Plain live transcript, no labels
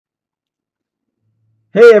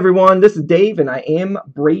Hey everyone, this is Dave and I am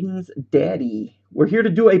Braden's daddy. We're here to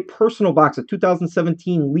do a personal box of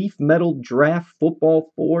 2017 Leaf Metal Draft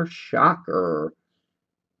Football for Shocker.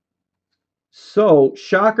 So,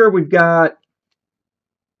 Shocker, we've got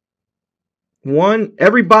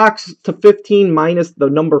every box to 15 minus the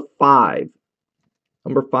number 5.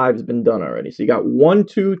 Number 5 has been done already. So you got 1,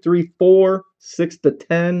 2, 3, 4, 6 to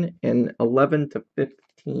 10, and 11 to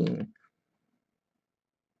 15.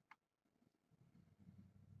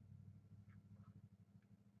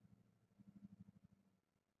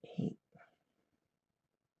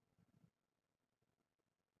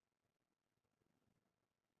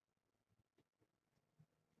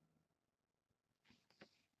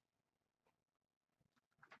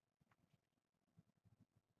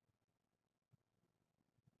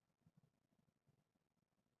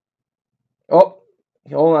 Oh,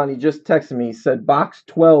 hold on. He just texted me. He said box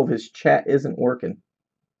 12, his chat isn't working.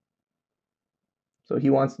 So he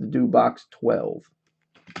wants to do box 12,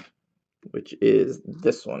 which is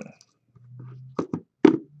this one.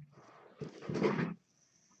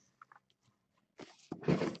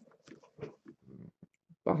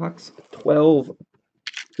 Box 12.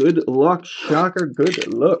 Good luck, Shocker.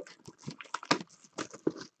 Good luck.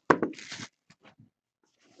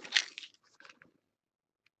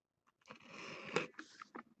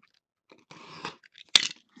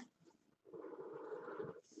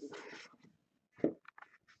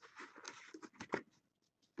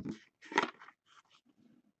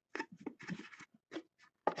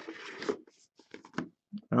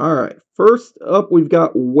 All right. First up, we've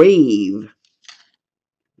got Wave.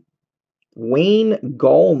 Wayne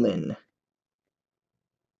Gallman.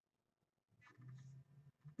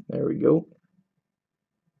 There we go.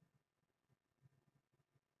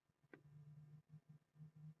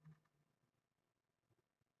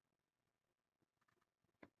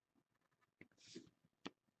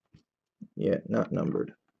 Yeah, not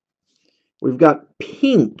numbered. We've got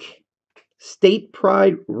Pink. State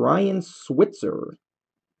Pride Ryan Switzer.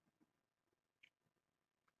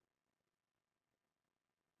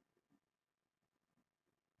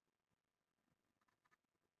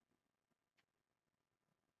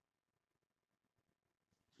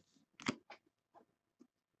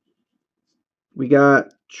 We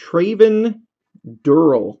got Traven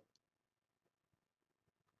Durrell.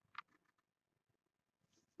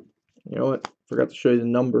 You know what? Forgot to show you the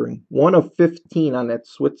numbering. 1 of 15 on that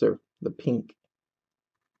Switzer, the pink.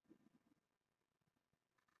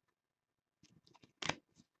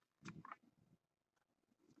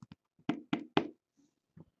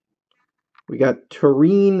 We got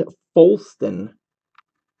Tareen Folston.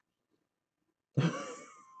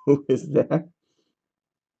 Who is that?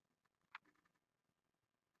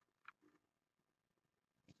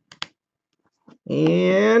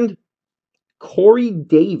 And Corey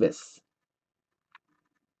Davis.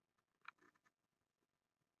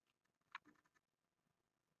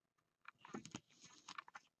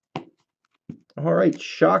 All right,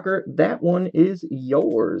 Shocker, that one is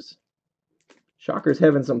yours. Shocker's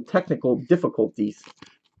having some technical difficulties.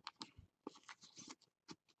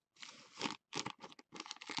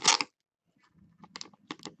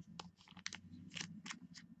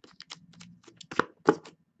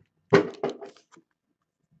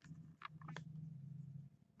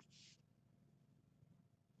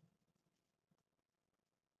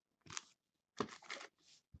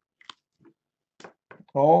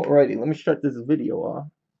 Alrighty, let me start this video off.